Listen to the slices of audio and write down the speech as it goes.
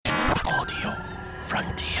Audio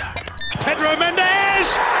Frontier. Pedro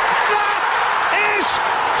Mendes! That is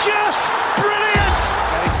just brilliant!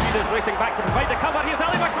 Gary Speed is racing back to provide the cover. Here's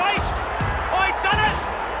Ali McCoist! Oh, he's done it!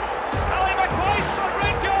 Ali McCoist for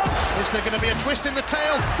Rangers! Is there going to be a twist in the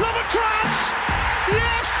tail? Lovenkrands!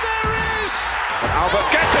 Yes, there is! And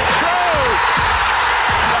Albert gets it through!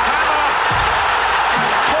 The hammer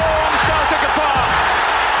has torn Celtic apart!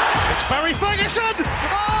 It's Barry Ferguson!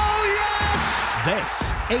 Oh, yes!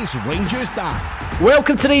 This is Rangers Daft.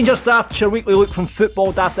 Welcome to Rangers Daft, your weekly look from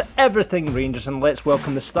football daft at everything Rangers, and let's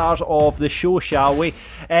welcome the stars of the show, shall we?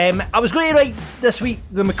 I was going to write this week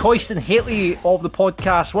the McCoist and Haley of the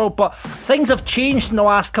podcast world, but things have changed in the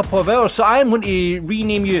last couple of hours, so I am going to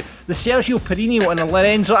rename you the Sergio Perino and the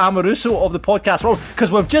Lorenzo Amoruso of the podcast world,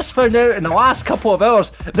 because we've just found out in the last couple of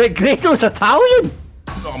hours that Grado's Italian.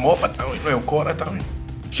 No, I'm off Italian, well, quarter Italian.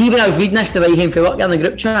 See, when I was reading this the way home for work in the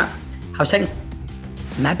group chat, I was thinking,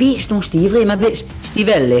 maybe it's no Stevely, maybe it's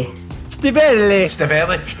Stevelli. Stivelli.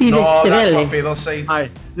 Stivelli? No, Stivelli. that's my father's side. Aye.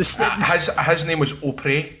 His name was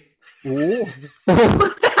Opre. Oh.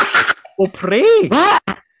 Opre. What?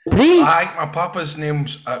 Opre? I think my papa's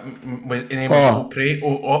name's name Oh. was Opre,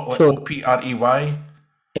 like So- O-P-R-E-Y.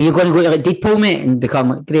 Are you going to go to like Deadpool, mate, and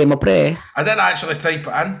become Graham Opre? I didn't actually type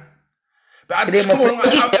it in. But I Graham just come on, Opre.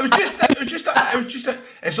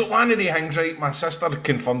 it's like one of the things, right? My sister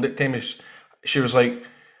confirmed it to me. She was like,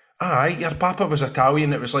 aye, your papa was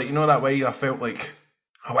Italian. It was like, you know, that way I felt like,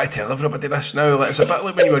 I want to tell everybody this now. Like, it's a bit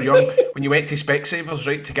like when you were young, when you went to Specsavers,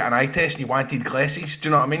 right, to get an eye test and you wanted glasses. Do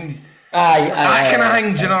you know what I mean? That kind of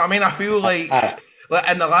thing, do you know what I mean? I feel like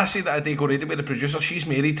in the last day that I did go ready with the producer, she's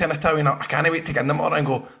married to an Italian. I can't wait to get in the morning and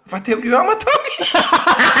go, if I tell you I'm Italian.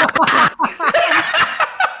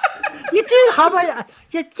 You do have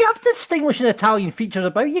you have distinguishing Italian features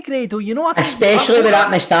about you, Grado. You know, Especially with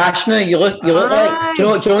that moustache now, you look like. Do you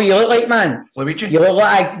know what you look like, man? Luigi? You look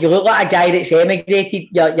like a guy that's emigrated.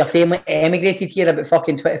 Your family emigrated here about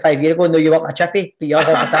fucking 25 years ago. And now you look like a chippy, but you're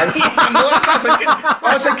half Italian.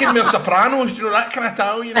 I was thinking more Sopranos, do you know, that kind of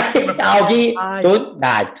Italian? That kind of Algie, don't.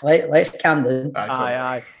 Nah, let's calm down.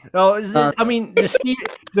 Aye. No, I mean,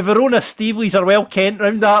 the Verona Steveleys are well kent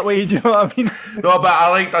round that way, do you know what I mean? No, but I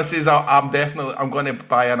like this is I'm going to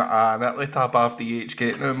buy an Italy tab after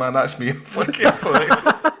EHK now, man. That's me.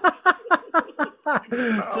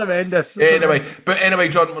 Tremendous. Anyway,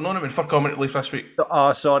 John, we're not even for comment relief this week.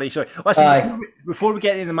 Oh, sorry. Listen, before we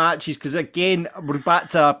get into the matches, because again, we're back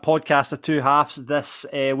to a podcast of two halves this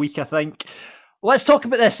week, I think. Let's talk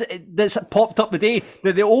about this that's popped up today,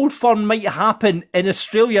 that the Old Firm might happen in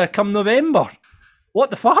Australia come November. What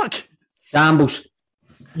the fuck? Shambles.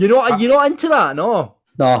 You're not into that, no?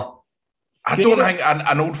 No. I don't think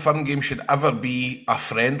an Old Firm game should ever be a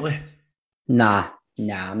friendly. Nah,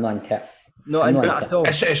 I'm not into it. Not into that at all.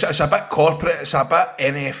 It's a bit corporate. It's a bit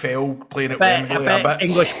NFL playing at Wembley. A bit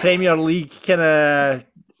English Premier League kind of.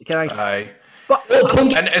 Aye. But Don't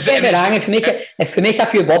get me wrong, if we make a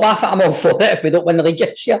few bob off it, I'm all for it if we don't win the league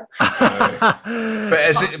this year. But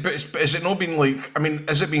is it not been like, I mean,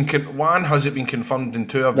 has it been confirmed, and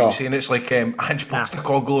two, I've been saying it's like Ange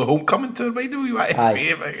Postecoglou homecoming tour. Why do we want to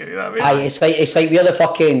pay for it? You know what I mean? It's like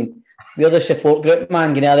we're the support group,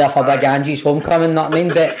 man, getting there for big Angie's homecoming, know what I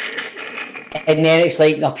mean? But and then it's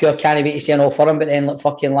like they're pure can't wait to see an Old Firm, but then like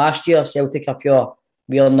fucking last year Celtic are pure,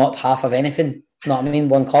 we're not half of anything, know what I mean?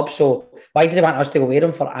 One club, so why do they want us to go wear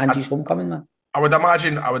them for Angie's homecoming, man? I would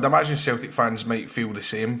imagine Celtic fans might feel the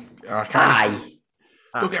same.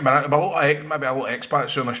 Don't get me wrong, maybe a lot of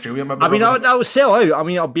expats in Australia. Maybe. I mean, I would sell out. I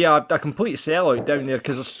mean, it'll be a complete sellout down there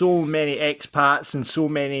because there's so many expats and so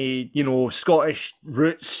many, Scottish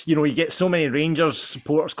roots. You get so many Rangers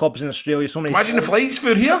supporters clubs in Australia. So many. Imagine the flights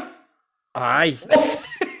for here. Aye.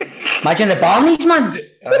 Imagine the Barneys, man.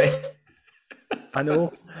 Aye. I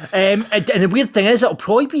know. And the weird thing is, it'll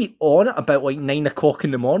probably be on at about like 9 o'clock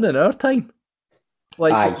in the morning our time.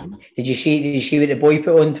 Aye. Did you see what the boy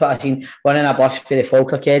put on Twitter? I seen one in a bus for the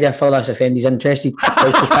Falkirk area. For this, if anybody's interested.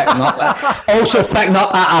 Also picking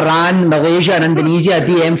up at Iran, Malaysia, and Indonesia.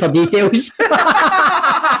 DM for details.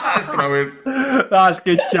 That's brilliant. That's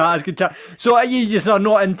good chat. So you just are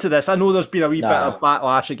not into this. I know there's been a wee bit of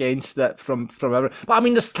backlash against it from everyone. But I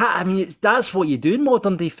mean, that's what you do in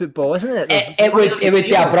modern day football, isn't it? It would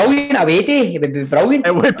be a brilliant away day. It would be brilliant.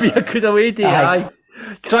 It would be a good away day. Aye.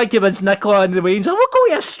 Try convince Nicola and the Waynes, we'll go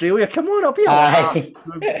to Australia, come on, I'll be alright.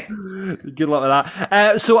 Good luck with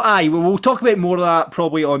that. We'll talk about more of that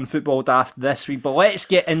probably on Football Daft this week, but let's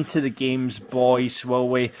get into the games, boys, will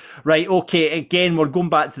we? Right, okay, again, we're going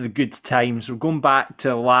back to the good times. We're going back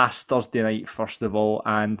to last Thursday night, first of all,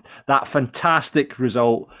 and that fantastic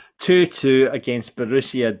result 2-2 against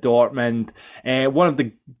Borussia Dortmund. One of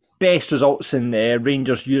the best results in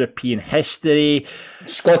Rangers European history.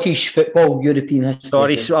 Scottish football European history.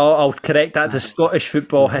 Sorry, so I'll correct that to Scottish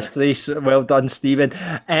football history. So well done, Stephen.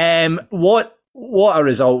 What a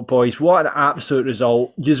result, boys. What an absolute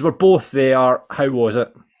result. You were both there. How was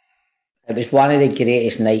it? It was one of the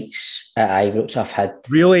greatest nights at Ibrox I've had.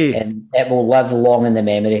 Really? And it will live long in the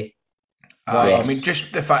memory. I mean,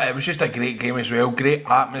 just the fact it was just a great game as well. Great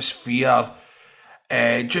atmosphere.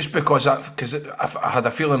 Just because I had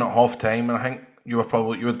a feeling at half time, and I think you would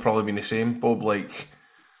probably be the same, Bob. Like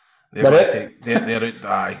they're out.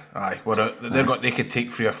 Aye. We're out. They could take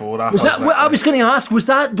 3 or 4 after. Was that what I was going to ask? Was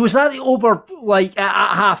that the over, like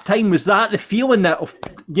at half time? Was that the feeling that,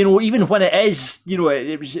 you know, even when it is, you know,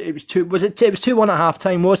 it was 2-1 at half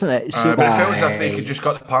time, wasn't it? So, but it felt as if they could just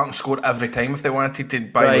got the park and score every time if they wanted to.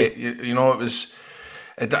 By the way, you know, it was.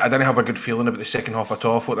 I didn't have a good feeling about the second half at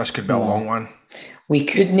all. I thought this could be a long one. We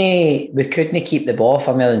couldn't keep the ball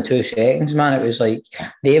for more than 2 seconds, man. It was like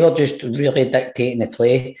they were just really dictating the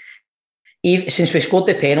play. Even since we scored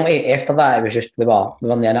the penalty, after that it was just we weren't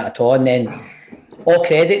in it at all. And then all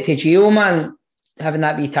credit to Gio, man, having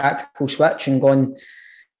that wee tactical switch and going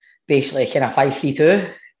basically kind of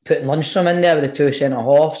 5-3-2, putting Lundstram in there with the 2 centre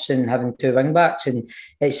halves and having 2 wing backs. And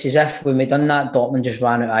it's as if when we done that, Dortmund just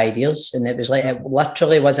ran out of ideas, and it was like it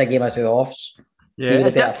literally was a game of 2 halves. Yeah, we were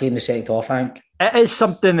the better team the second half, I think. It is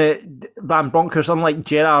something that Van Bronckhorst, unlike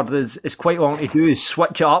Gerrard, is quite long to do, is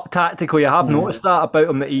switch it up tactically. I have noticed that about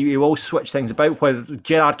him, that he will switch things about, where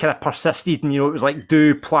Gerrard kind of persisted and, you know, it was like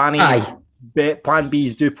do plan A, plan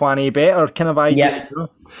B's do plan A better kind of idea. Yeah. You know?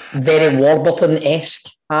 Very Warburton-esque.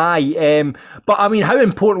 Aye, but I mean, how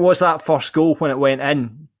important was that first goal when it went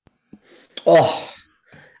in? Oh,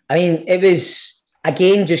 I mean, it was,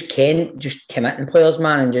 again, just Kent just committing players,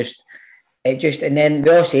 man, and then we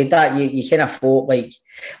all said that you kind of thought, like,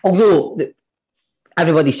 although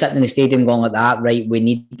everybody's sitting in the stadium going like that, right, we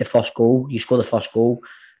need the first goal, you score the first goal,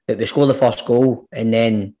 but we score the first goal and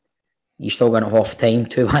then you still going at half time,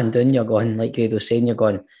 2-1 down, you're going, like Grado was saying, you're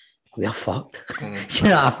going, we are fucked. You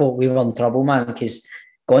know, I thought we were in trouble, man, because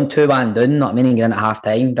going 2-1 down, not meaning getting at half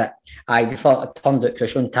time, but they thought it turned out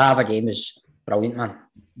crucial, and to have a game was brilliant, man.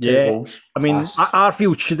 Yeah, goals, I mean,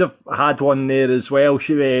 Arfield should have had one there as well.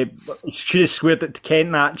 Should have squared it to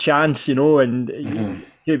Kent that chance, you know, and it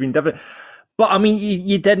could have been different. But I mean,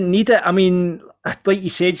 you didn't need it. I mean, like you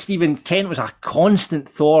said, Stephen, Kent was a constant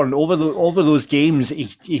thorn over those games.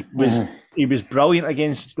 He was brilliant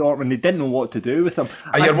against Dortmund. They didn't know what to do with him.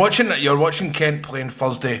 You're watching Kent playing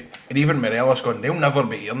Thursday, and even Morelos going, they'll never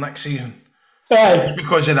be here next season. It's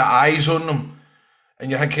because of the eyes on them, and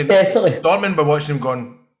you're thinking, definitely. Dortmund were watching them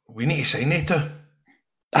going, we need to sign it too.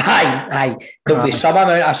 Aye. There'll be some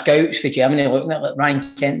amount of scouts for Germany looking at like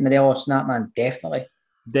Ryan Kent, Morelos and that, man. Definitely.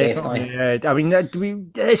 Yeah. I mean,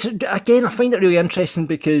 again, I find it really interesting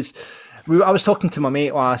because I was talking to my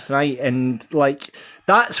mate last night, and like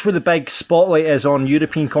that's where the big spotlight is on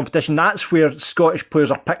European competition. That's where Scottish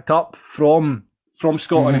players are picked up from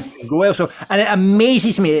Scotland and go elsewhere. And it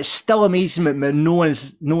amazes me, it still amazes me that no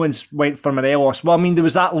one's went for Morelos. Well, I mean, there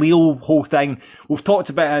was that Lille whole thing. We've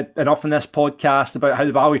talked about it enough in this podcast about how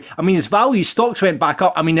the value, I mean, his stocks went back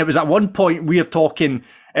up. I mean, it was at one point we were talking,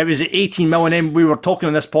 it was at 18 mil, and then we were talking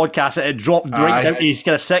on this podcast that it dropped right down to he's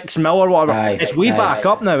got a 6 mil or whatever. It's way back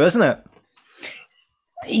up now, isn't it?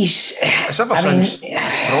 It's ever since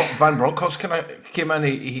Van Bronckhorst kind of came in,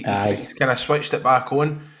 he kind of switched it back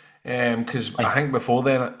on. Because I think before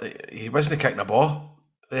then he wasn't kicking the ball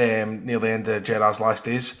near the end of Gerrard's last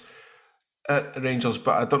days at Rangers,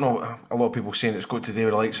 but I don't know, a lot of people saying it's got to do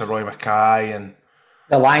with the likes of Roy Mackay and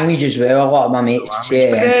the language as well. A lot of my mates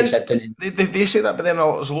say they say that, but then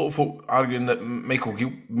there's a lot of folk arguing that Michael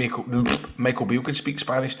Beale could speak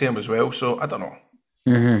Spanish to him as well, so I don't know.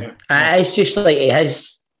 It's just like he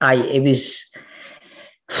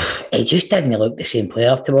just didn't look the same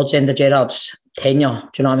player towards the end of Gerrard's tenure.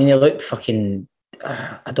 Do you know what I mean? He looked fucking,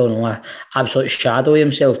 I don't know, an absolute shadow of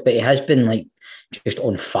himself, but he has been like just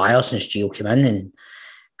on fire since Gio came in. And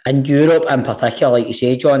in Europe in particular, like you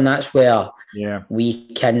say, John, that's where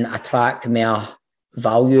we can attract more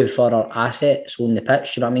value for our assets on the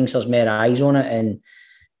pitch. Do you know what I mean? So there's more eyes on it, and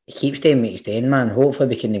he keeps doing what he's doing, man. Hopefully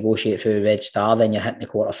we can negotiate through Red Star, then you're hitting the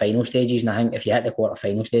quarter-final stages. And I think if you hit the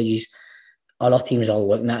quarter-final stages, other teams are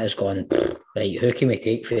looking at us going, right, who can we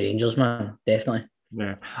take for Rangers, man? Definitely.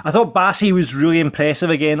 Yeah, I thought Bassey was really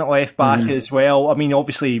impressive again at left back as well. I mean,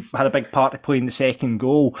 obviously had a big part to play in the second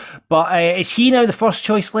goal, but is he now the first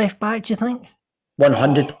choice left back, do you think?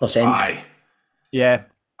 100%. Aye. Yeah.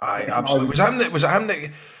 Aye, absolutely. Was it him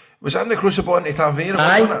that Was that in the Crucible into Taverna?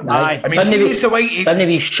 Aye. I mean, see, used to wait. Didn't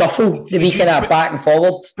he shuffle the week of back and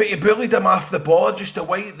forward? But he bullied him off the ball, just the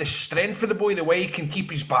way, the strength of the boy, the way he can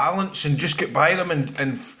keep his balance and just get by them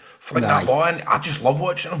and fling that ball in. I just love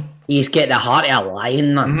watching him. He's got the heart of a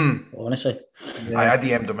lion, man. Honestly. I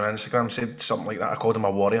DM'd him on Instagram, said something like that. I called him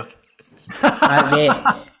a warrior.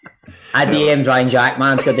 I DM'd Ryan Jack,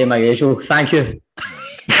 man, to do my usual. Thank you.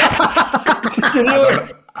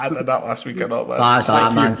 I did that last week or not, man. That's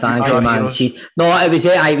that, man. Thank you, man. See, no, it was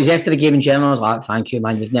after the game in general. I was like, thank you,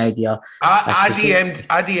 man. You've no idea. I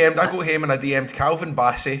go home and I DM'd Calvin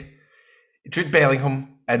Bassey, Jude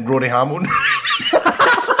Bellingham, and Rory Hamilton.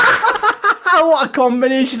 What a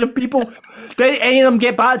combination of people. Did any of them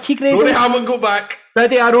get back to you, Rory Hamilton go back.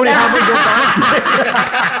 Rory Hamilton go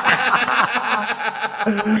back.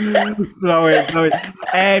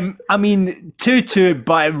 Brilliant. I mean, 2-2,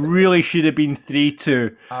 but it really should have been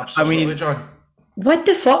 3-2. Absolutely, I mean, John. What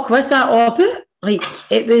the fuck was that all about? Like,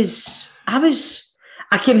 I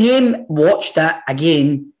came home, watched it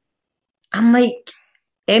again. I'm like,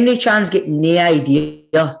 Emre Can's got no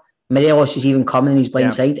idea Morelos is even coming in his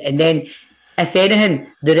blind side. And then, if anything,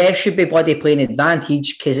 the ref should be bloody playing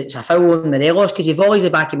advantage because it's a foul on Morelos because he volleys the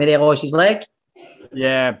back of Morelos' leg.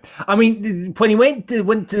 Yeah. I mean, when he went to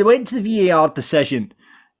the VAR decision,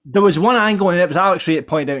 there was one angle, and it was Alex Ray that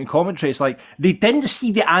pointed out in commentary. It's like they didn't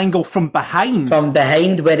see the angle from behind.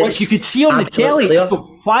 Which you could see on the telly.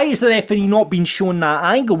 So why is the referee not being shown that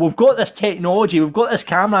angle? We've got this technology, we've got this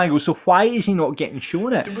camera angle, so why is he not getting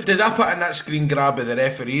shown it? Did I put in that screen grab of the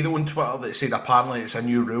referee though on Twitter that said apparently it's a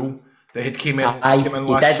new rule that had came in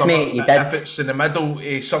last summer? If it's in the middle,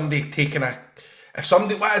 somebody taking if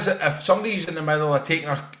somebody's in the middle of taking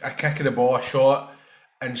a kick of the ball, a shot,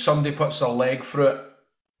 and somebody puts their leg through it,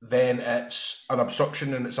 then it's an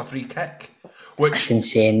obstruction and it's a free kick. Which, that's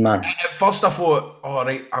insane, man. At first I thought, all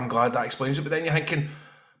right, I'm glad that explains it. But then you're thinking,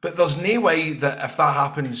 but there's no way that if that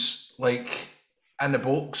happens, like, in the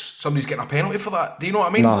box, somebody's getting a penalty for that. Do you know what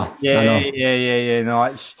I mean? No, Yeah. No,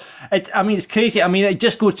 it's crazy. I mean, it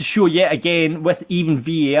just goes to show yet again with even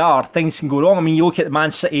VAR, things can go wrong. I mean, you look at the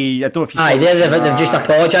Man City. I don't know if you. They've just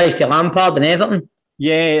apologised to Lampard and Everton.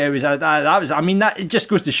 Yeah, it was that was. I mean, that it just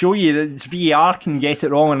goes to show you that VAR can get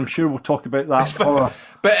it wrong, and I'm sure we'll talk about that.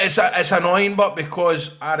 But it's annoying, but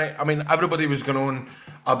because I mean, everybody was going on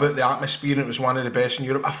about the atmosphere, and it was one of the best in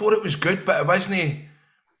Europe. I thought it was good, but it wasn't.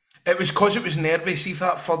 It was because it was nervy. See if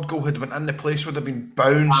that third goal had went in, the place would have been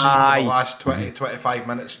bouncing for the last 20-25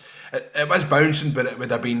 minutes. It was bouncing, but it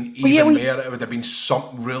would have been even more. It would have been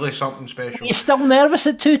something special. You're still nervous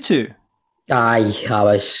at 2-2? Aye, I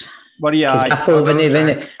was. What are you? When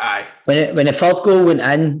the third goal went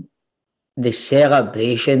in, the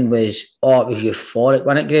celebration was euphoric,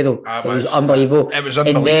 wasn't it, Grado? It was unbelievable. It was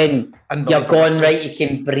unbelievable. And then you're going, right, you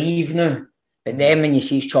can breathe now. But then when you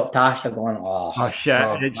see it's chopped off, you're going, oh shit.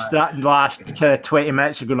 It's that last kind of 20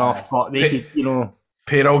 minutes, you're going, oh, fuck.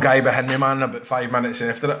 Payroll guy behind me, man, about 5 minutes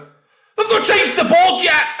after it. They've not changed the board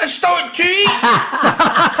yet. It's still at 2.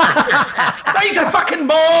 Change the fucking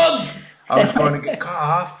board. I was going to get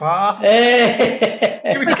far.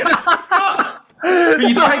 He was getting far. But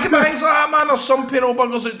you don't think about things like that, man. There's some payroll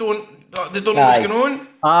buggers that don't know what's going on.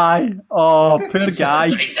 Aye. Oh, poor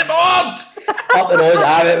guy. Change the board. Up the road.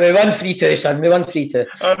 We won 3-2, son. We won 3-2.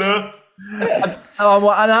 I know.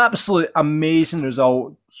 An absolute amazing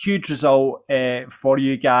result. Huge result for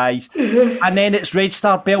you guys. And then it's Red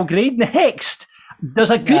Star Belgrade next.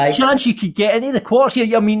 There's a good chance you could get into the quarters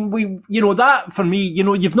here. I mean, that for me,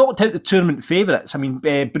 you've knocked out the tournament favourites. I mean,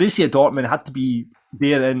 Borussia Dortmund had to be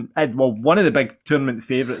there, and one of the big tournament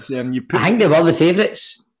favourites there. And I think they were the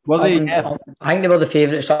favourites. Were they? Yeah. I think they were the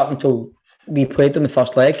favourites up until we played them the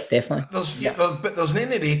first leg, definitely. There's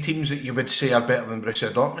none of the teams that you would say are better than Borussia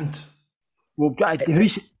Dortmund. Well,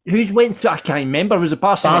 who's went through? I can't remember. Was it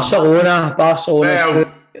Barcelona?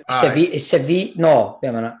 Barcelona. Sevilla. No, wait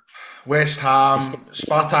a minute. West Ham,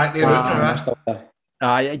 Spartak there, isn't it?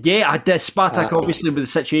 I did. Spartak, obviously, with the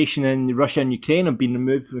situation in Russia and Ukraine, have been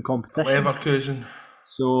removed from the competition. Leverkusen.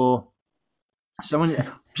 So,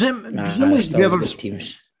 presumably good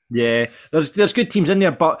teams. Yeah, there's good teams in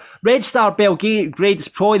there, but Red Star Belgrade is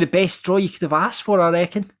probably the best draw you could have asked for, I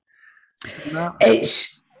reckon.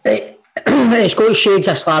 It's got shades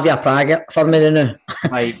of Slavia Prague for me now.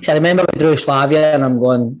 Right. So I remember we drew Slavia, and I'm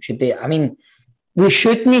going, we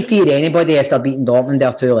shouldn't fear anybody after beating Dortmund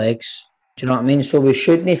their 2 legs. Do you know what I mean? So we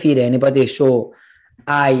shouldn't fear anybody. So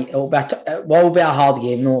it will be a hard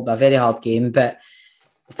game. No, it'll be a very hard game. But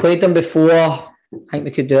we've played them before. I think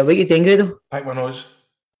we could do it. What are you doing, Grado? Pick my nose.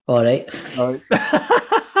 All right.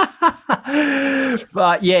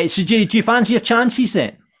 But yeah, so do you fancy your chances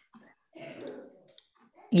then?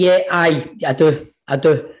 Yeah, I do.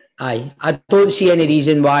 Aye. I don't see any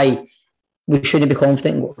reason why we shouldn't be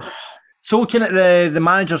confident. So looking at the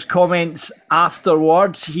manager's comments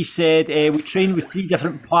afterwards, he said, we trained with 3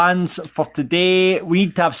 different plans for today. We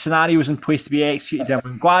need to have scenarios in place to be executed, and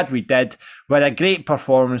I'm glad we did. We had a great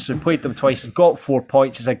performance. We played them twice and got 4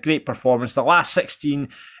 points. It's a great performance. The last 16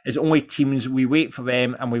 is only teams. We wait for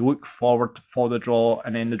them and we look forward for the draw,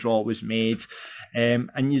 and then the draw was made.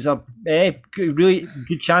 And there's a really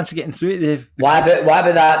good chance of getting through it. What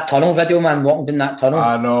about that tunnel video, man? Walking down that tunnel.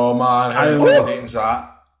 I know, man. How intimidating is that?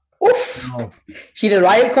 Oof. No. See the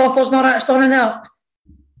riot coppers not actually on in there.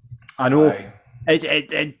 I know. I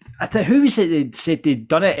think who was it that said they'd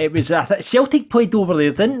done it? It was Celtic played over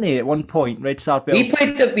there, didn't they? At one point, Red Star Bell. We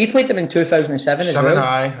played them in 2007 as well.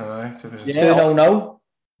 Aye. 2-0.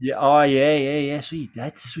 Yeah. Oh yeah. So you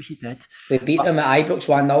did. We beat them at Ibrox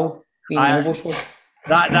 1-0.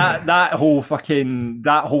 That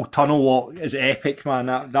whole tunnel walk is epic, man.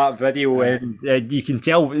 That video, and you can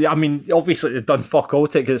tell. I mean, obviously they've done fuck all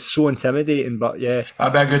to it because it's so intimidating. But yeah,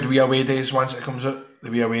 that'd be a good wee away days once it comes out. The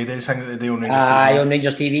wee away days thing that they do on Rangers TV. Aye, on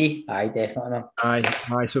Rangers TV. Aye, definitely. Man.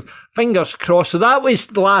 Aye. So fingers crossed. So that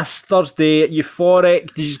was last Thursday. Euphoric.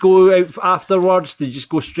 Did you just go out afterwards? Did you just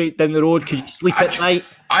go straight down the road? Could you sleep at night?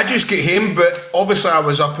 I just get home, but obviously I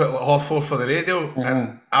was up at like 4:30 for the radio,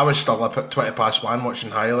 and I was still up at 1:20 watching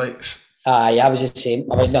highlights. Aye, I was the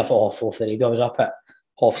same. I wasn't up at 4:30 for the radio. I was up at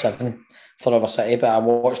 7:30 for River City, but I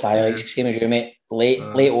watched the highlights, same as you, mate. Late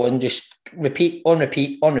on, just repeat.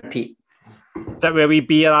 Sit with a wee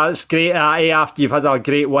beer. That's great. After you've had a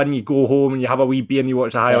great win, you go home and you have a wee beer and you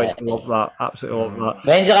watch the highlights. I love that. Absolutely love that.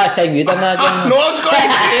 When's the last time you done that, John? No, it's going to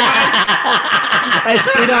It's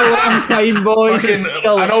been a long time, boys.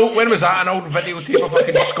 I know, when was that? An old videotape of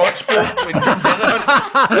fucking Scottsport with Jim Dillon,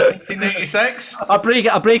 1996. I break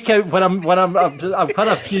out when I've had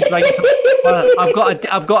a few drinks.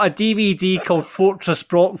 I've got a DVD called Fortress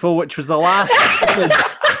Brockville, which was the last.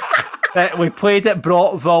 We played at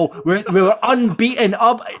Brockville. We were unbeaten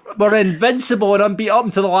up. We're invincible and unbeaten up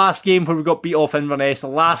until the last game where we got beat off Inverness. The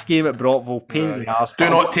last game at Brockville. Pain in the arse. Do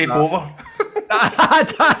not take over.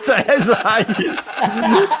 That's it.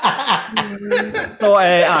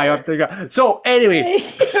 So anyway,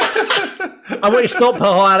 I want to stop the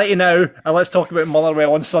hilarity now and let's talk about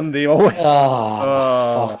Motherwell on Sunday.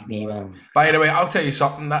 Fuck me, man. By the way, I'll tell you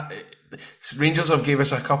something. That Rangers have gave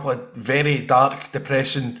us a couple of very dark,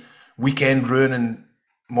 depressing, weekend ruining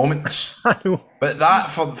moments. But that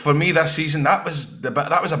for me this season, that was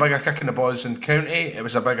a bigger kick in the balls than County. It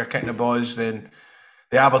was a bigger kick in the balls than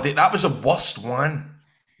the Aberdeen. That was the worst one.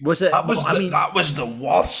 Was it? That was the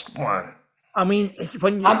worst one. I mean,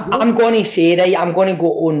 when I'm going to say, right, I'm going to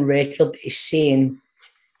go on record as saying,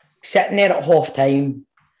 sitting there at half time,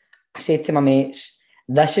 I said to my mates,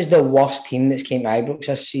 this is the worst team that's came to Ibrox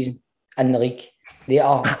this season in the league. They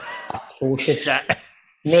are atrocious.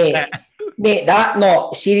 Mate,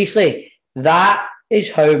 seriously, that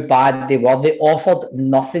is how bad they were. They offered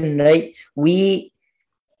nothing, right? We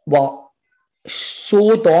were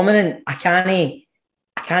so dominant. I can't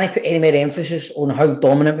put any more emphasis on how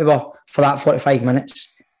dominant we were for that 45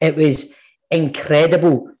 minutes. It was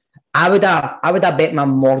incredible. I would have bet my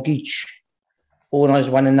mortgage on us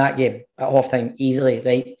winning that game at half time easily,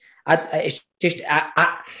 right? It's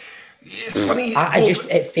funny.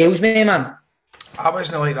 It fails me, man. I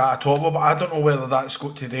wasn't like that at all, but I don't know whether that's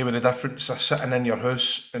got to do with the difference of sitting in your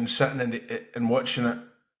house and sitting and watching it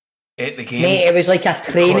at the game. Mate, it was like a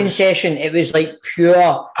training session. It was like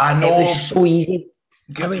pure. I know. It was so easy.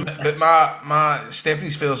 But my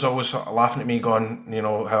Stephanie's fella's always laughing at me, going, you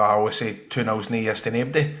know how I always say 2-0's no yes to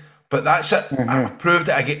nobody. But that's it. I've proved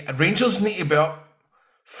it again. Rangers need to be up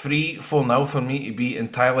 3-4-0 for me to be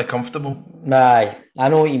entirely comfortable. Aye, I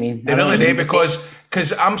know what you mean. They really do, because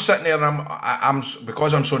I'm sitting there and I'm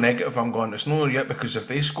because I'm so negative, I'm going, it's no yet, because if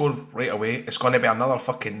they score right away, it's going to be another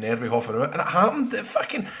fucking nervy half an hour. And it happened.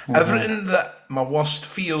 Everything that my worst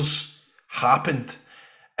fears happened.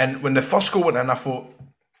 And when the first goal went in, I thought,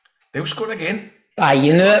 they'll score again. Aye,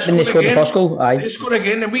 you knew it when they scored the first goal. Aye, they score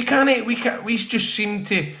again, and we just seem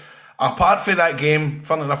to, apart from that game,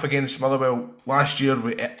 fun enough against Motherwell last year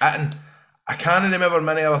with Itten, I can't remember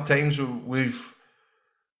many other times we've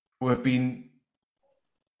had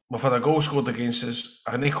a goal scored against us,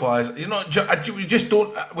 an equaliser. You know,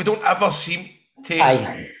 we don't ever seem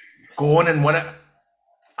to go on and win it.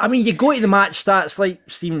 I mean, you go to the match stats, like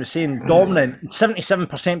Stephen was saying, dominant,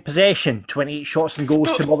 77% possession, 28 shots and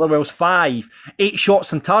goals to Motherwell's 5, 8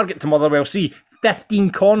 shots on target to Motherwell's 3,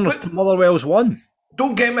 15 corners to Motherwell's 1.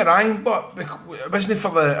 Don't get me wrong, but it wasn't for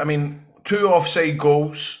the. I mean, 2 offside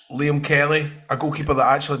goals. Liam Kelly, a goalkeeper that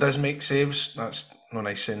actually does make saves. That's not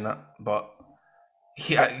nice saying that, but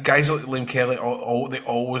guys like Liam Kelly, they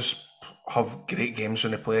always have great games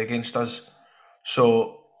when they play against us.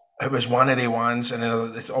 So it was one of the ones, and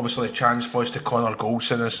then obviously a chance for us to Connor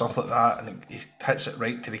Goldson and stuff like that, and he hits it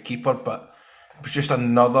right to the keeper, but it was just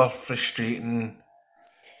another frustrating.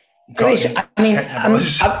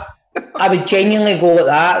 I would genuinely go with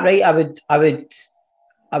that, right?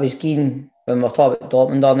 I was giving, when we're talking about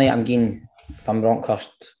Dortmund all night, I'm giving Van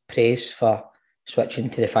Bronckhorst praise for switching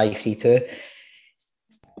to the 5-3-2.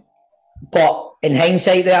 But in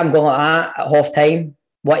hindsight, there, I'm going like that at half time.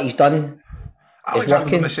 What he's done. Alexander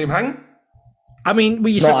done the same thing. I mean, were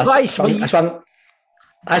you surprised? That's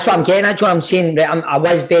what I'm getting at, John. I'm saying, right, I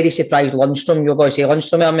was very surprised. Lundstrom, you're going to say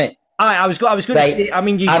Lundstrom, mate? I was going to say. I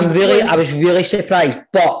mean, I was really surprised,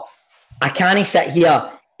 but I can't sit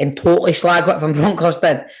here and totally slag what Van Bronckhorst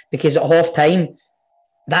did, because at half time,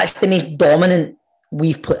 that's the most dominant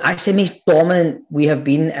we've put. That's the most dominant we have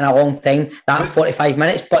been in a long time. That 45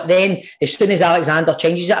 minutes, but then as soon as Alexander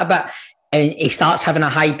changes it a bit, and he starts having a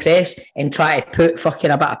high press and try to put fucking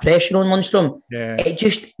a bit of pressure on Lundstrom, it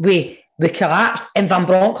just we collapsed, and Van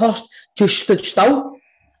Bronckhorst just stood still.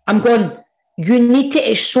 I'm going, you need to,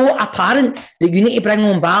 it's so apparent that you need to bring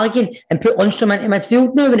on Balogun and put Lundstrom into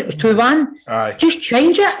midfield now when it was 2-1. Just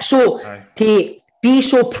change it. So to be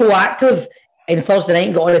so proactive in Thursday night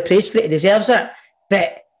and get all the praise for it, he deserves it.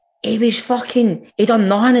 But he done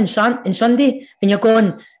nothing in Sunday, and you're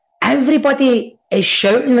going, everybody is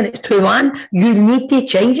shouting when it's 2-1. You need to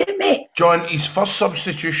change it, mate. John, his first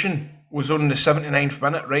substitution was on the 79th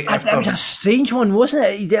minute, right after. It was a strange one, wasn't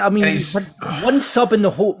it? I mean, one sub in the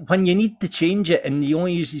whole, when you need to change it and you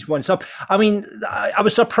only use this one sub. I mean, I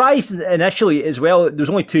was surprised initially as well. There was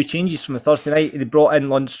only 2 changes from the Thursday night. They brought in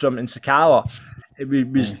Lundstrom and Sakala. It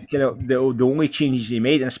was the only changes he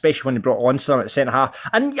made, and especially when he brought Lundstrom at centre half.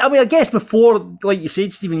 And I mean, I guess before, like you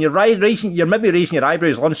said, Stephen, you're maybe raising your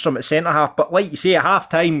eyebrows, Lundstrom at centre half, but like you say, at half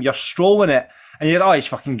time, you're strolling it, and you're he's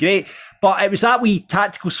fucking great. But it was that wee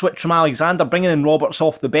tactical switch from Alexander, bringing in Roberts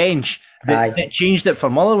off the bench, that changed it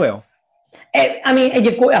for Motherwell. I mean, and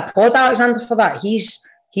you've got to applaud Alexander for that.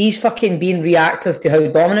 He's fucking being reactive to how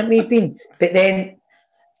dominant we've been. But then,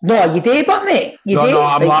 no, you do, but mate,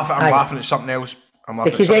 I'm laughing at something else.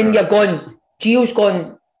 Because then you're going, Gio's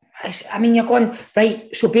going, I mean, you're going,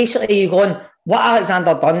 right, so basically you're going, what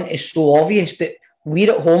Alexander done is so obvious, but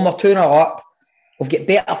we're at home, we're 2-0 up, we've got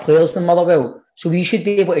better players than Motherwell, so we should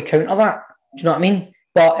be able to counter that. Do you know what I mean?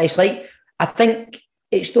 But it's like, I think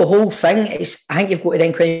it's the whole thing. I think you've got to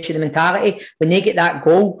then question the mentality. When they get that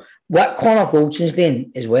goal, what Connor Goldson's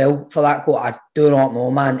doing as well for that goal, I do not know,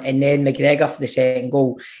 man. And then McGregor for the second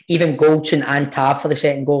goal, even Goldson and Tav for the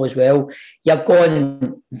second goal as well. You're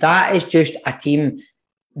going, that is just a team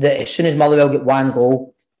that as soon as Motherwell get one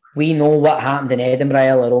goal, we know what happened in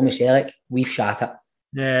Edinburgh or Romy Selleck, we've shot it.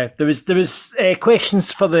 Yeah, there was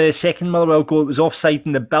questions for the second Motherwell goal. It was offside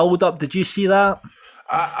in the build-up. Did you see that?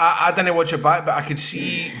 I didn't watch it back, but I could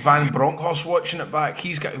see Van Bronckhorst watching it back.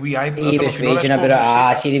 He's got a wee eye. He was raging about it.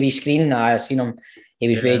 I see the wee screen. I seen him. He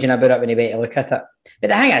was raging about it when he went to look at it. But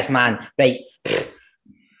the thing is, man, right,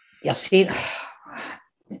 you're saying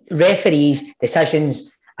referees,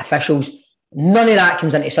 decisions, officials, none of that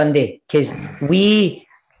comes into Sunday, because we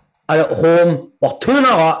are at home, we're 2-0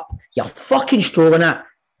 up, you're fucking strolling it.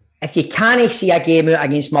 If you can't see a game out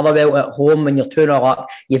against Motherwell at home when you're 2-0 up,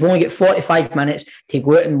 you've only got 45 minutes to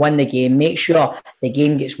go out and win the game. Make sure the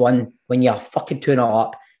game gets won when you're fucking 2-0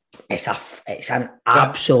 up. It's an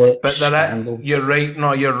absolute scandal. You're right.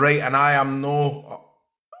 No, you're right. And I am no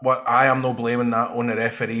blaming that on the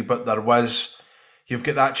referee, but you've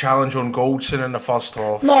got that challenge on Goldson in the first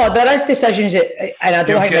half. No, there is decisions and I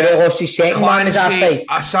don't think they lost his second one is offside.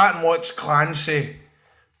 I sat and watched Clancy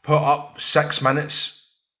put up 6 minutes.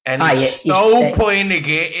 And he's still playing the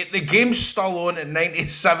game. The game's still on at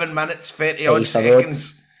 97 minutes, 30 odd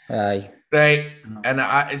seconds. Aye. Right. And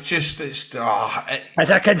it's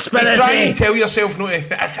a conspiracy. Try and tell yourself no,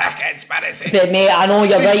 it's a conspiracy. But mate, I know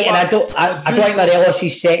you're right, and I don't think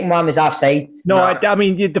Morelos' second one was offside. No, I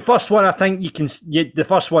mean the first one. I think you can. The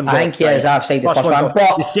first one. I think he is offside. The first one,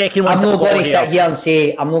 but the second one. I'm not going to sit here and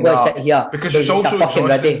say because it's also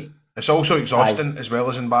exhausting. It's also exhausting as well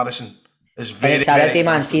as embarrassing. It's very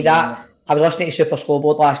man. See that? I was listening to Super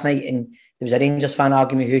Scoreboard last night, and there was a Rangers fan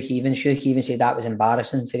arguing with Hugh Keevins said that was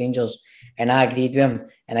embarrassing for Rangers, and I agreed with him.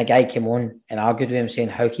 And a guy came on and argued with him, saying,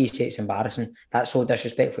 "How can you say it's embarrassing? That's so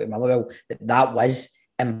disrespectful to Motherwell." That was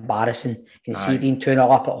embarrassing. And see being 2-0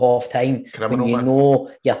 up at half time when you know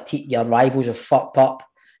your rivals are fucked up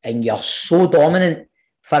and you're so dominant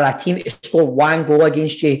for a team to score one goal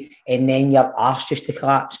against you and then your arse just to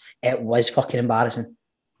collapse, it was fucking embarrassing.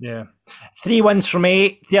 Yeah. 3 wins from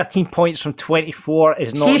 8, 13 points from 24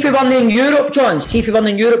 is not... See if we won in Europe, John. See if we won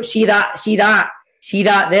in Europe. See that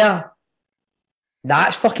there.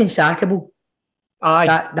 That's fucking sackable. Aye.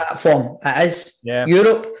 That form. It is. Yeah.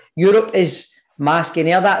 Europe is masking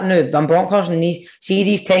air that now. Van Bronckhorst and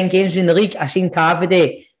these 10 games in the league. I seen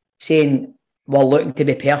Tavide saying we're looking to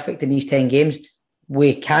be perfect in these 10 games.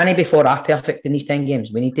 We can't be for our perfect in these 10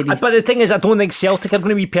 games. We need to be. But the thing is, I don't think Celtic are going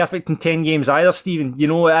to be perfect in 10 games either, Stephen. You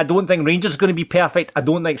know, I don't think Rangers are going to be perfect. I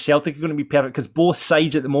don't think Celtic are going to be perfect because both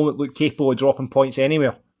sides at the moment look capable of dropping points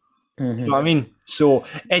anywhere. You know what I mean? So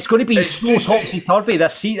it's going to be so topsy-turvy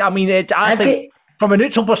this season. I mean, I think from a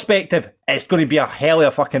neutral perspective, it's going to be a hell of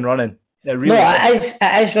a fucking running. It really is.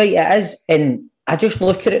 It is right. It is. And I just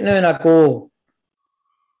look at it now and I go,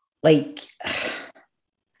 like...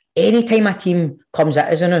 Anytime a team comes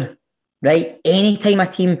at us now, right? Anytime a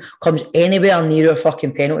team comes anywhere near our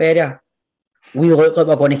fucking penalty area, we look like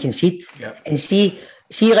we're going to concede. Yep. And see,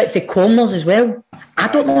 like for corners as well. I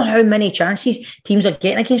don't know how many chances teams are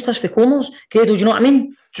getting against us for corners. Credo, do you know what I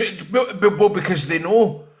mean? Well, because they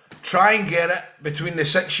know, try and get it between the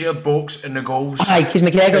 6-yard box and the goals. Aye, because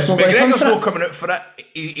McGregor's not coming out for it.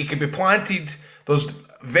 He could be planted. There's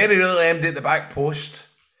very little empty at the back post.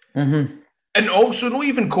 Mm-hmm. And also, not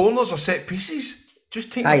even corners or set pieces.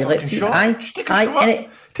 Just take a fucking shot. Just take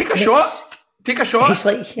a shot. Take a shot. It's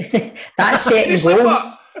like that's setting goal.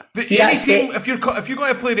 Any team, if you're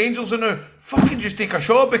going to play Rangers now, fucking just take a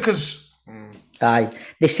shot because. Aye,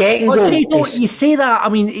 the second goal. You say that. I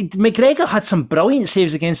mean, McGregor had some brilliant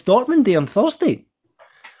saves against Dortmund there on Thursday.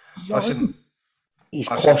 Listen. He's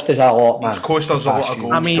cost us a lot, man. He's cost us a lot of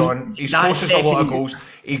goals, John. He's cost us a lot of goals.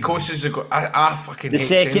 He cost us I fucking hate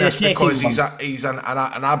saying this because he's an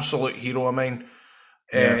absolute hero of mine.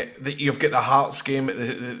 That you've got the Hearts game at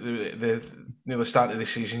the near the start of the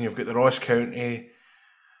season. You've got the Ross County.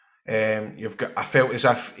 I felt as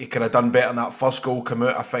if he could have done better in that first goal come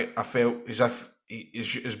out. I felt as if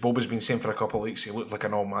as Bob has been saying for a couple of weeks, he looked like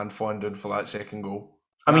an old man falling down for that second goal.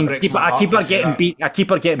 I mean, I keep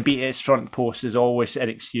her getting beat at his front post is always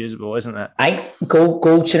inexcusable, isn't it? I think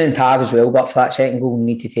Goldson and Tav as well, but for that second goal, we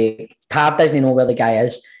need to take. Tav doesn't know where the guy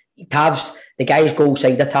is. The guy is goal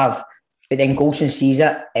side of Tav, but then Goldson sees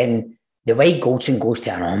it, and the way Goldson goes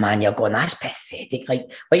to him, oh man, you're going, that's pathetic.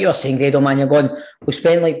 Like what you were saying, Grado, man, you're going, we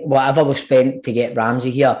spent like whatever we spent to get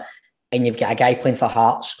Ramsey here, and you've got a guy playing for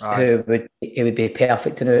Hearts who would be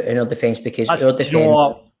perfect in our defence because our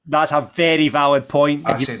defence. That's a very valid point.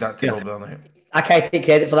 I say that to Rob Burnley. I can't take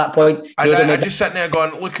credit for that point. I just sitting there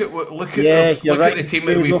going, look at the team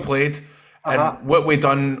that we've played and what we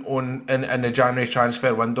done in the January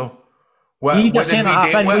transfer window. What helped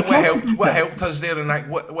us there in that?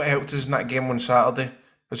 What helped us in that game on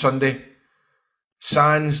Sunday?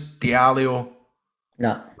 Sands, Diallo,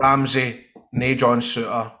 Ramsey, John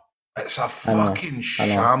Souttar. It's a fucking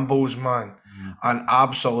shambles, man. An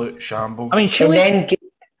absolute shambles. I mean, and then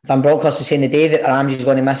Van Bronckhorst is saying the day that Ramsey's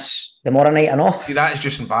going to miss tomorrow night, I know. See, that is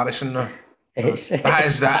just embarrassing now.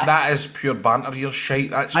 That is pure banter. You're shite.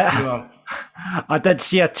 That's pure. I did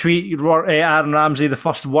see a tweet. Aaron Ramsey, the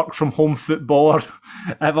first work from home footballer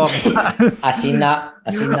ever. I seen that.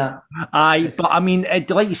 Aye, but I mean,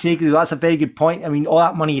 like you say, that's a very good point. I mean, all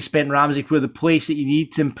that money you spent in Ramsey, where the place that you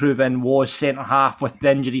need to improve in was centre half with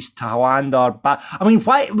the injuries to Haaland I mean,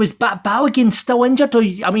 why was Balogun still injured?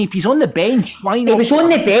 I mean, if he's on the bench, why not? He was on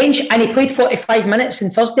the bench and he played 45 minutes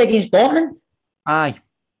on Thursday against Dortmund. Aye,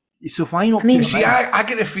 so why not? I mean, see, I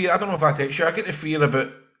get the fear. I don't know if I text you. I get the fear about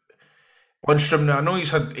Lundstrom. Now I know he's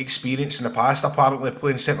had experience in the past, apparently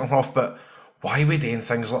playing centre half, but why are we doing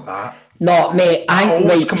things like that? No, mate. It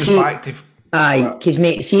always comes back to. Aye, because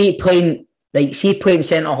mate, see playing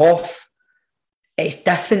centre half, it's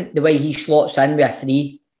different the way he slots in with a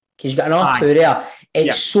 3. Because you've got another 2 there.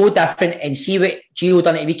 It's so different. And see what Gio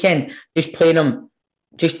done at the weekend, just playing him,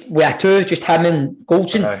 just with a 2, just him and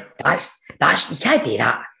Goldson. That's you can't do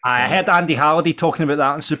that. I heard Andy Halliday talking about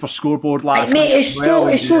that on Super Scoreboard last night. Mate, it's so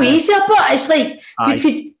easy, but it's like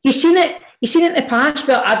you seen it in the past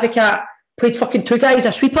where Advocate played fucking 2 guys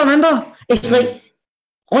a sweeper, remember? It's like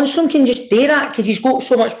Lundstrom can just do that because he's got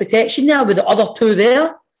so much protection there with the other 2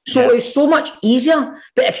 there. So it's so much easier.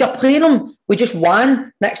 But if you're playing them with just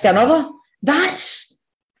one next to another, that's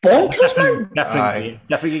bonkers, man.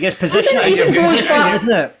 Different. He gets position. I didn't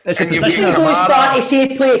even go as far to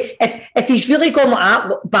say play. If he's really gone like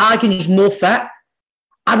that, Bag and he's no fit,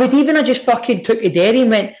 I would even have just fucking took the Derry and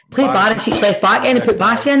went, play Barisic left back and put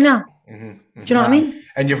Bassey in there. Do you know what I mean?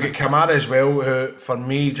 And you've got Kamara as well, who, for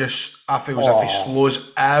me, just, I feel as if he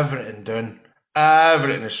slows everything down.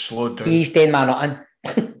 Everything is slowed down. He's doing my nothing.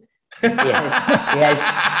 Yes.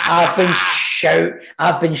 I've been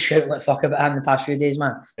shouting like fuck about him the past few days,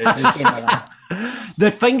 man.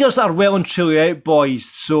 The fingers are well and truly out, boys.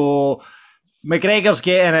 So McGregor's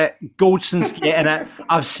getting it, Goldson's getting it.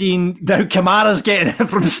 I've seen now Kamara's getting it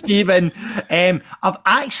from Stephen. I've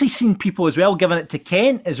actually seen people as well giving it to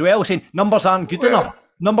Kent as well, saying numbers aren't good enough.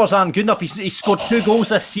 Numbers aren't good enough. He's scored 2 goals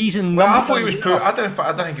this season. Well, I thought he was poor. I didn't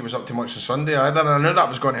think he was up to much on Sunday either. I knew that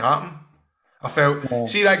was going to happen. I felt,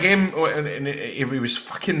 see that game, and he was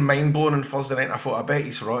fucking mind-blowing on Thursday night, and I thought, I bet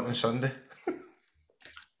he's rotten on Sunday.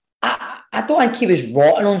 I don't think he was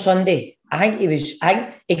rotten on Sunday. I think he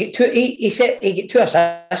got 2, he got 2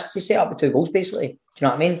 assists, he set up with 2 goals, basically. Do you know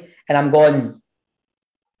what I mean? And I'm going,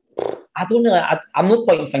 I don't really, I'm not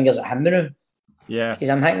pointing fingers at him now. Yeah. Because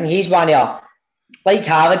I'm thinking he's one of, like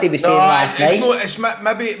Harvey was saying last night.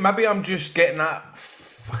 Maybe I'm just getting that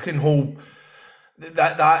fucking whole,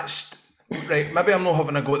 that's, right, maybe I'm not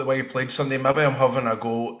having a go at the way he played Sunday. Maybe I'm having a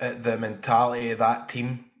go at the mentality of that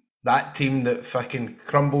team. That team that fucking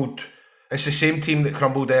crumbled. It's the same team that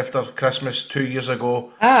crumbled after Christmas 2 years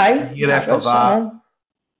ago. Aye. The year after that.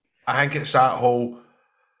 I think it's that whole,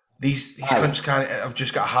 these cunts have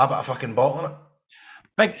just got a habit of fucking bottling it.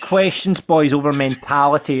 Big questions, boys, over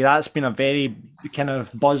mentality. That's been a very kind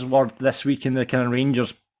of buzzword this week in the kind of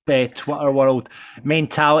Rangers Twitter world.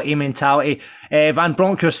 Mentality. Van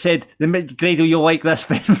Bronckhorst said, Grado, you'll like this.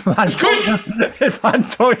 Van Bronckhorst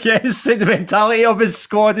said the mentality of his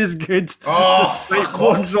squad is good. Oh, fuck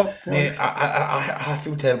off. Mate, I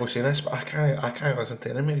feel terrible saying this, but I can't listen to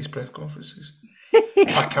any of these press conferences.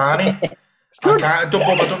 I can't. I don't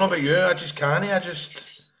know about you. I just can't.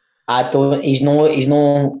 I don't. He's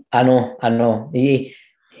no. I know. He's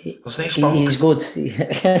good.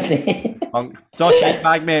 Josh shite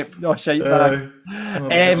bag, mate. Josh shite bag.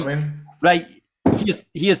 Right.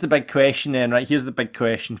 Here's the big question then. Right. Here's the big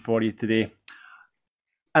question for you today.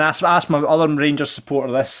 And I asked my other Rangers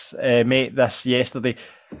supporter this, mate, this yesterday.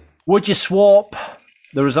 Would you swap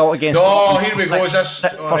the result against? Oh, here we go. Is this?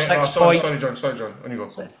 Sorry, John. On you go.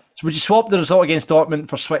 So would you swap the result against Dortmund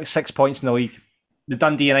for 6 points in the league? The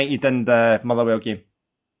Dundee United and the Motherwell game.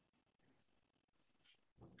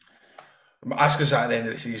 Ask us that at the end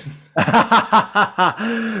of the season.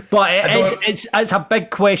 But it's a big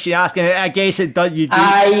question asking. I guess it does. You do.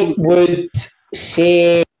 I would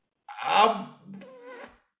say.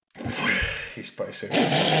 He's spicy.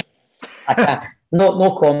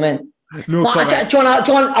 No comment. No comment. John, I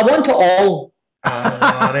want it all.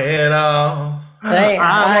 I want it all.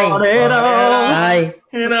 I want it all.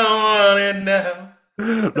 You don't want it now.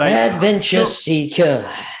 Right. Adventure Seeker.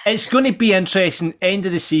 It's going to be interesting. End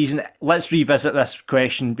of the season. Let's revisit this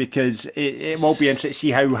question because it will be interesting to see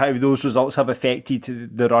how those results have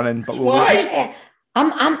affected the running. But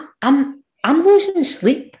I'm losing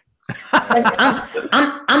sleep.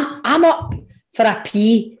 I'm up for a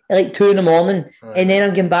pee at like 2 a.m, and then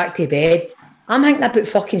I'm going back to bed. I'm thinking about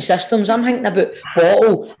fucking systems. I'm thinking about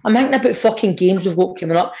bottle. I'm thinking about fucking games we've got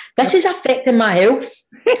coming up. This is affecting my health.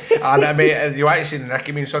 And I mean, you actually seen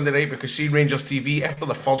Ricky Sunday night because see Rangers TV after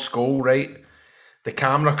the first goal, right? The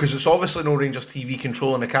camera, because it's obviously no Rangers TV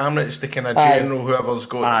controlling the camera. It's the kind of general whoever's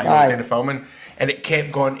got doing the filming, and it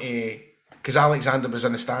kept going to because Alexander was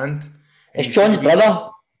in the stand. It's John's brother.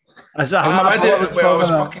 I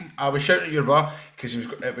was shouting at your brother because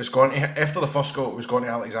it was going to, after the first goal, it was going to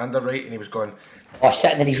Alexander, right? And he was going,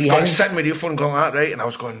 sitting with the earphone going like that, right? And I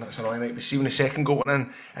was going, that's annoying, right? But see when the second goal went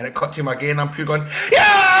in and it cut to him again, I'm pure going, get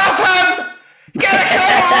off him! Get a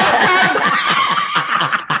camera off him!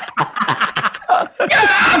 Get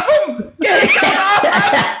off him! Get a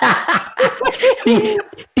camera off him!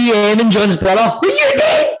 DM and John's brother. What are you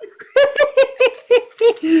doing?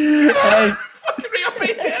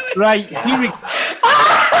 Right, here we go.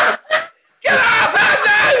 Get off him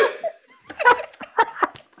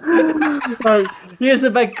now! Right, here's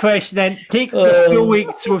the big question then. Take the full week.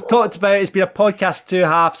 So we've talked about it's been a podcast 2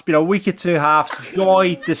 halves, it's been a week of 2 halves,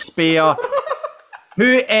 joy, despair.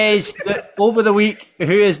 Over the week, who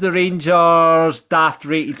is the Rangers daft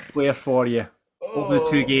rated player for you over the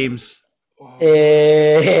 2 games?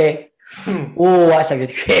 That's a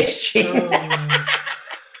good question.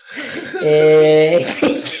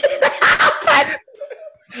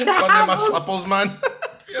 Sunday my slippers, man.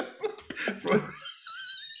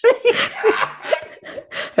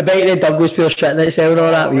 I bet the Douglas were shitting itself and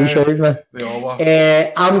all that when you showed me. They all were.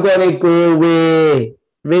 I'm going to go with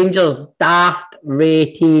Rangers daft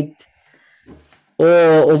rated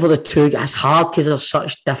over the two, it's hard because they're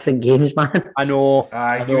such different games, man. I know.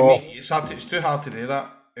 It's too hard to do that.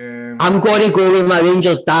 I'm going to go with my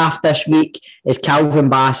Rangers daft this week is Calvin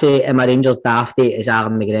Bassey, and my Rangers dafty is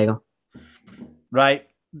Alan McGregor. Right.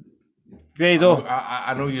 Grado.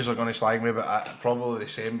 I know you're going to slag me, but probably the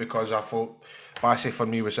same, because I thought Bassey for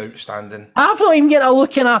me was outstanding. I've not even getting a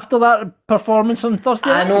looking after that performance on Thursday.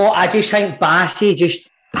 I know, I just think Bassey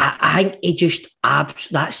I think he just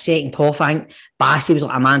that second off. I think Bassey was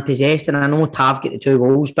like a man possessed, and I know Tav get the 2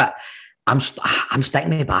 goals, but I'm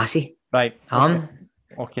sticking with Bassey. Right.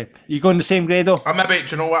 Okay. You going the same, Grado? Do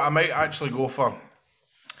you know what? I might actually go for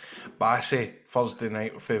Bassey Thursday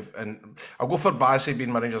night, and I'll go for Bassey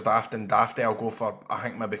being my Rangers daft, and dafty I'll go for, I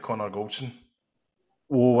think, maybe Connor Goldson.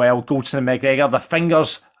 Oh well, Goldson and McGregor, the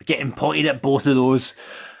fingers are getting pointed at both of those.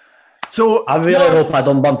 So I really hope I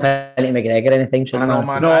don't bump into McGregor anytime soon.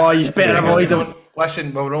 Man. No, he's better avoid him.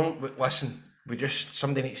 Listen, we just,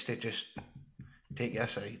 somebody needs to just take you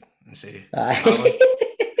aside and say,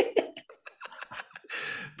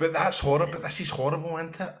 but that's horrible. But this is horrible,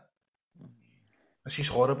 isn't it? This is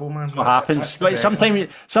horrible, man. What happens? But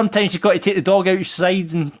sometimes you've got to take the dog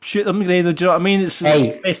outside and shoot them, Grado. Do you know what I mean? It's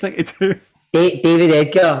the best thing to do. David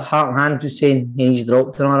Edgar, Heart and Hand, was saying he's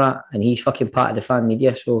dropped and all that, and he's fucking part of the fan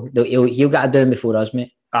media, so he'll get it done before us,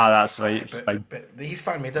 mate. That's right. But these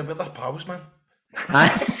fan media with their pals, man. It's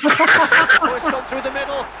gone through the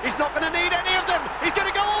middle. He's not going to need any of them. He's going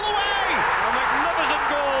to go all the way. A magnificent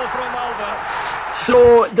goal from Alberts.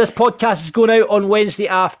 So this podcast is going out on Wednesday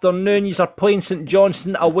afternoon. You are playing St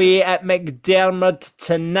Johnstone away at McDermott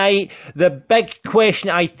tonight. The big question,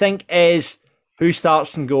 I think, is who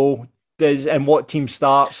starts and goal, and what team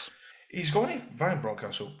starts. He's going to Van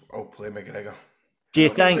Bronckhorst. I'll play McGregor. Do you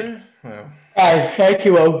think? Well, I think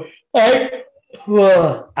you will. I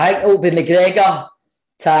think it'll be McGregor,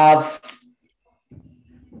 Tav,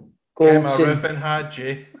 Gemma Goldson. Ruffin had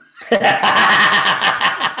Jay.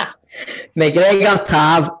 McGregor,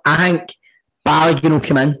 Tav. I think Balogun will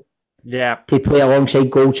come in. Yeah. To play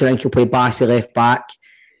alongside Goldson. I think he'll play Bassey left back.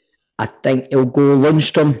 I think he'll go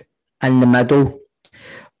Lundstrom in the middle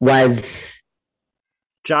with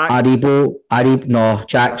Jack. Aribo. No,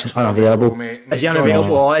 Jack's unavailable. Is he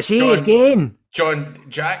unavailable? Is he again?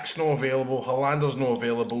 Jack's not available. Hollander's not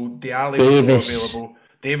available. Dialli's Davis. not available.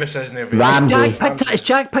 Davis isn't available. Ramsey. Has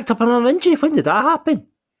Jack picked up another injury? When did that happen?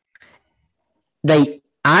 Right,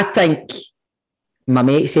 I think my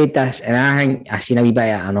mate said this, and I think I seen a wee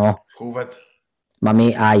bit of it. I know. COVID. My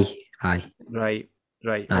mate, aye. Right.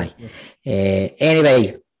 Aye.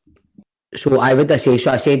 Anyway, so I would say,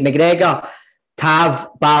 so I said McGregor,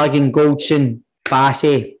 Tav, Balogun, Goldson,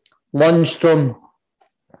 Bassey, Lundstrom,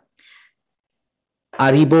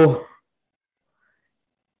 Aribo,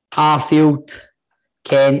 Arfield,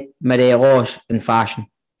 Kent, Morelos, and Fashion.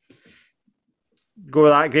 Go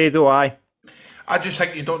with that, Grado, aye. I just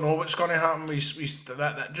think you don't know what's going to happen.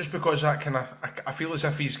 Just because that kind of, I feel as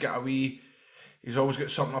if he's always got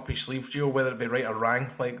something up his sleeve, Gio, whether it be right or wrong.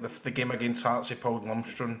 Like the game against Hearts, he pulled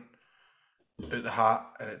Lundstrom out the hat,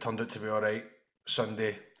 and it turned out to be all right.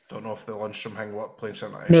 Sunday, don't know if the Lundstrom thing what playing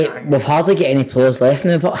something. Mate, we've hardly got any players left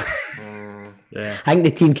now, but yeah. I think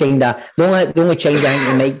the team kind of the only change I think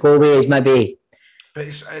they might go away is maybe. But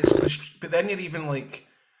but then you're even like,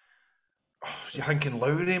 you're thinking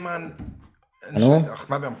Lowry, man. I know.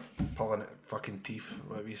 Maybe I'm pulling it fucking teeth,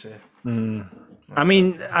 whatever you say. I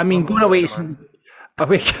mean, going away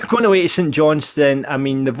to St Johnstone. I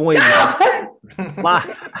mean, they've only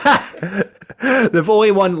they've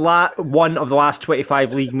only won one of the last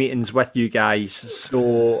 25 league meetings with you guys.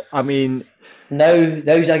 So I mean,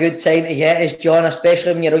 now's a good time to get us, John,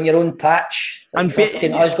 especially when you're on your own patch. And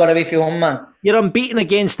us got away from home, man. You're unbeaten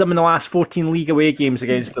against them in the last 14 league away games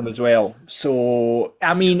against them as well. So,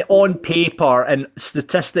 I mean, on paper and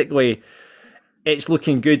statistically, it's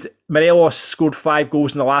looking good. Morelos scored 5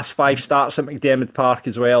 goals in the last 5 starts at McDermott Park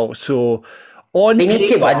as well. So, we need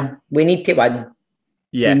to win. We need to win.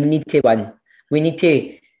 Yeah. We need to win. We need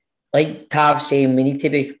to, like Tav saying, we need to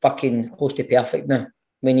be fucking close to perfect now.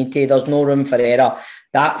 We need to, there's no room for error.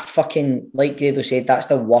 That fucking, like Grado said, that's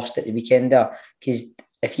the worst at the weekend there. Because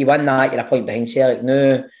if you win that, you're a point behind Celtic.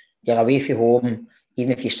 No, you're away from home.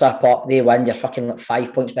 Even if you slip up, they win, you're fucking like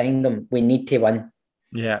 5 points behind them. We need to win.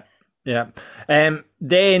 Yeah.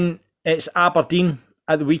 Then it's Aberdeen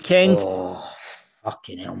at the weekend. Oh,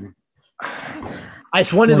 fucking hell, man.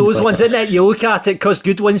 It's one of those ones, isn't it? You look at it because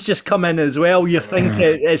good ones just come in as well. You think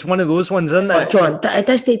it's one of those ones, isn't it? John, it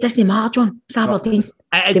doesn't matter, John. It's Aberdeen.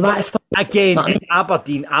 Again, it's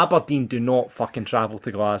Aberdeen do not fucking travel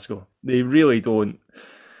to Glasgow. They really don't.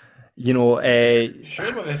 You know,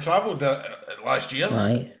 Sure, but they travelled last year.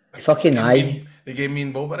 Aye. Fucking aye. They gave me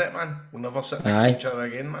and Bob it, man. We'll never sit next to each other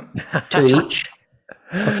again, man. 2 each.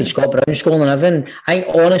 Fucking Scott Brown scoring and everything. I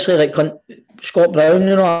think honestly, like Scott Brown,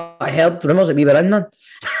 you know, I heard rumours that we were in, man.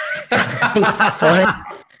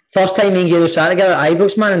 First time me and Gabriel sat together at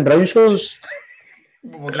Ibrox, man, and Brown scores.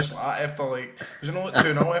 We'll just after like, was it not like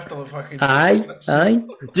 2-0 after the fucking Aye.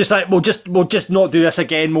 just like we'll just not do this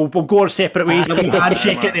again. We'll go our separate ways. And we'll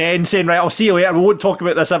handshake at the end, saying, "Right, I'll see you later. We won't talk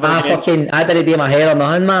about this ever again." I didn't do my hair or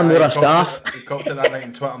nothing, man. Wore a scarf. We copped it that night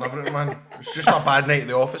on Twitter and everything, man. It was just a bad night at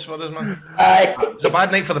the office for us, man. Aye. It was a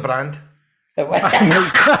bad night for the brand.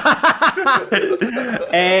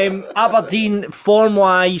 Aberdeen form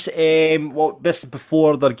wise, this is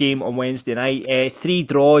before their game on Wednesday night. 3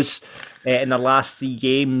 draws in their last 3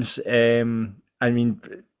 games. I mean,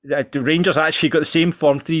 the Rangers actually got the same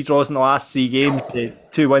form, 3 draws in the last 3 games,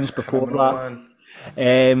 2 wins before that.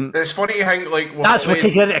 It's funny to think like we're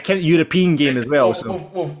taking into account the European game as well.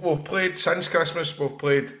 We've played since Christmas. We've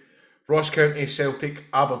played Ross County, Celtic,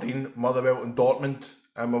 Aberdeen, Motherwell, and Dortmund,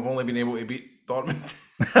 and we've only been able to beat Dortmund.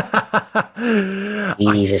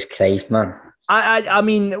 Jesus Christ, man. I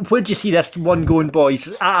mean, where do you see this one going, boys?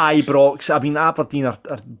 At Ibrox, I mean, Aberdeen are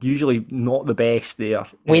usually not the best there.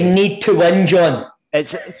 We need to win, John.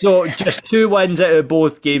 It's so just 2 wins out of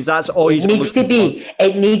both games. That's all it needs to be.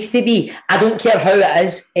 It needs to be. I don't care how it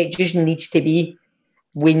is. It just needs to be.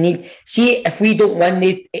 We need. See, if we don't win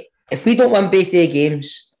both the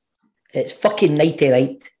games, it's fucking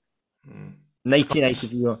nighty-night.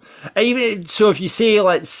 1990. Even so, if you say,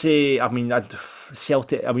 let's say, I mean,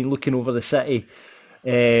 Celtic. I mean, looking over the city,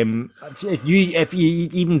 if you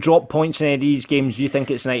even drop points in any of these games, you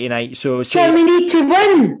think it's 99. So, John, we need to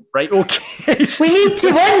win. Right? Okay. We need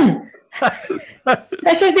to win.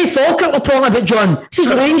 This is the Falkirk we're talking about, John. This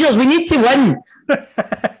is Rangers. We need to win.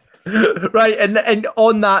 Right, and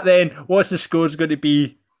on that, then, what's the score's going to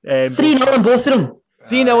be? 3-0 in both of them.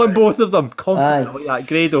 3-0 in both of them. Confident like that,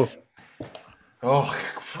 Grado. Oh,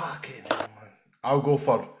 fucking hell, man. I'll go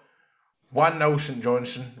for 1-0 St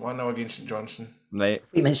Johnstone. 1-0 against St Johnstone. Right.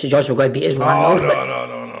 We meant St Johnstone were going to beat us 1-0.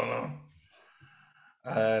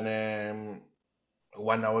 No. And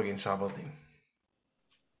 1-0 against Aberdeen.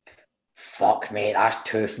 Fuck, mate, that's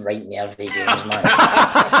 2 right nervy games, man.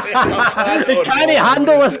 You can't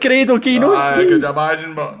handle this, Grado, Kino. I could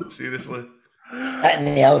imagine, but seriously.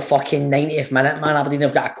 Sitting there, fucking 90th minute, man. Aberdeen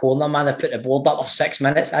have got a corner, man. They've put the board up for 6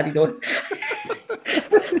 minutes. How do you do?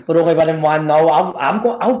 We're only winning 1-0.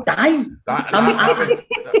 I'll die.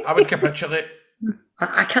 I would capitulate.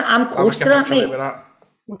 I can't. I'm close to that, mate.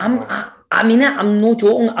 I mean it. I'm no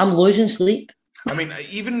joking. I'm losing sleep. I mean,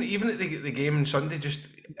 even at the game on Sunday,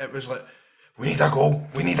 it was like, we need a goal,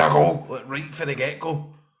 like, right for the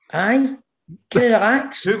get-go. Aye. Get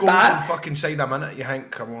relaxed. 2 goals in fucking side a minute, you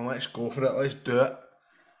think, come on, let's go for it, let's do it.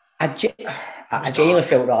 I genuinely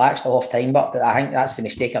felt relaxed all off time, but I think that's the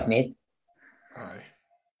mistake I've made. Aye.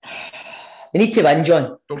 We need to win,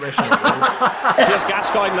 John. Don't rest your goals. Here's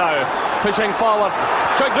Gascoigne now, pushing forward,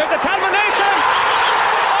 showing great determination.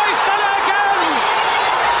 Oh, he's done it again!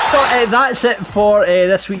 So, that's it for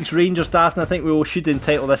this week's Rangers Daft, and I think we should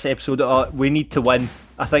entitle this episode We Need to Win.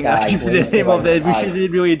 I think that's the name of it. We should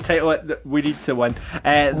really entitle it We Need to Win.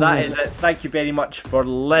 That is it. Thank you very much for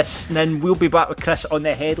listening. We'll be back with Chris on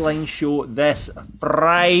the Headline Show this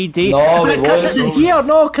Friday. No, Chris isn't here.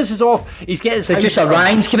 No, Chris is off. He's getting his Producer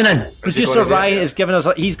Ryan's coming in. Producer Ryan is giving us.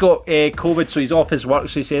 He's got COVID, so he's off his work.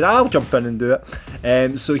 So he said, "I'll jump in and do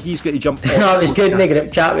it." So he's got to jump. No, it was good in the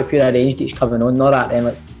group chat. We prearranged he's coming on. Not that then,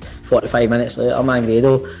 like 45 minutes later, man,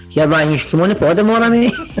 Grado. Here, Ryan, you should come on the pod tomorrow,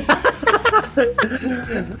 mate.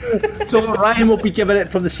 So Ryan will be giving it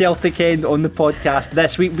from the Celtic end on the podcast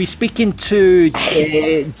this week. We're speaking to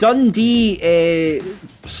Dundee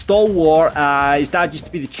stalwart. His dad used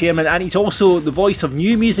to be the chairman, and he's also the voice of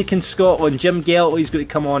new music in Scotland. Jim Geltley's going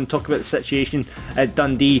to come on and talk about the situation at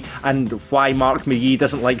Dundee and why Mark McGee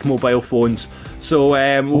doesn't like mobile phones. So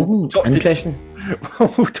we'll talk to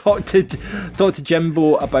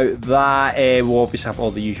Jimbo about that. We'll obviously have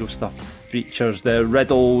all the usual stuff, features, the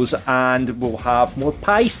riddles, and we'll have more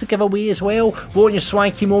pies to give away as well. Vote on your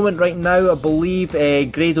swanky moment right now. I believe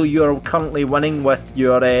Grado, you're currently winning with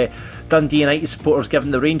your Dundee United supporters giving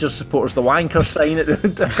the Rangers supporters the wanker sign at a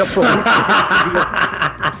couple of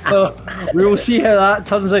weeks. So we'll see how that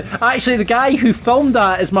turns out. Actually, the guy who filmed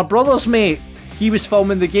that is my brother's mate. he was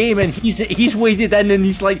filming the game, and he's waded in, and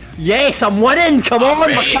he's like, "Yes, I'm winning! Come on,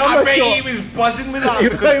 my camera I bet shot." he was buzzing with that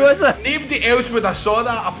Right, was because it? nobody else would have saw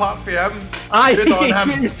that apart from him. Aye, Good on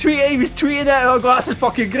him. he was tweeting it. I go, "This is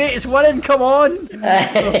fucking great! It's winning! Come on!"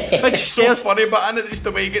 It's so funny, but in it, just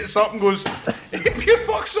the way he gets up and goes, he pure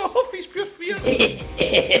fucks off. He's pure fear.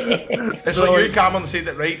 It's like you, Cameron, said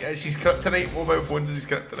it right. It's his kryptonite. Mobile phones is his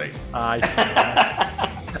kryptonite.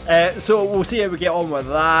 Aye. So we'll see how we get on with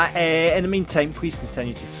that. In the meantime, please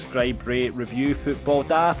continue to subscribe, rate, review Football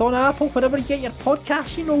Daft on Apple, wherever you get your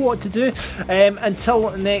podcasts. You know what to do.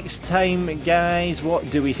 Until next time, guys, what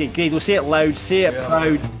do we say? Grado, say it loud, say it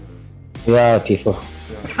proud. We are people.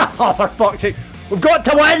 Oh, for fuck's sake, we've got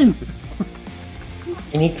to win!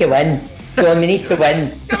 We need to win. John, we need to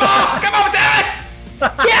win. Come on, David!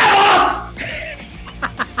 Get off!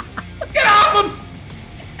 Get off him!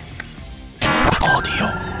 Audio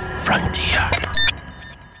Frontier.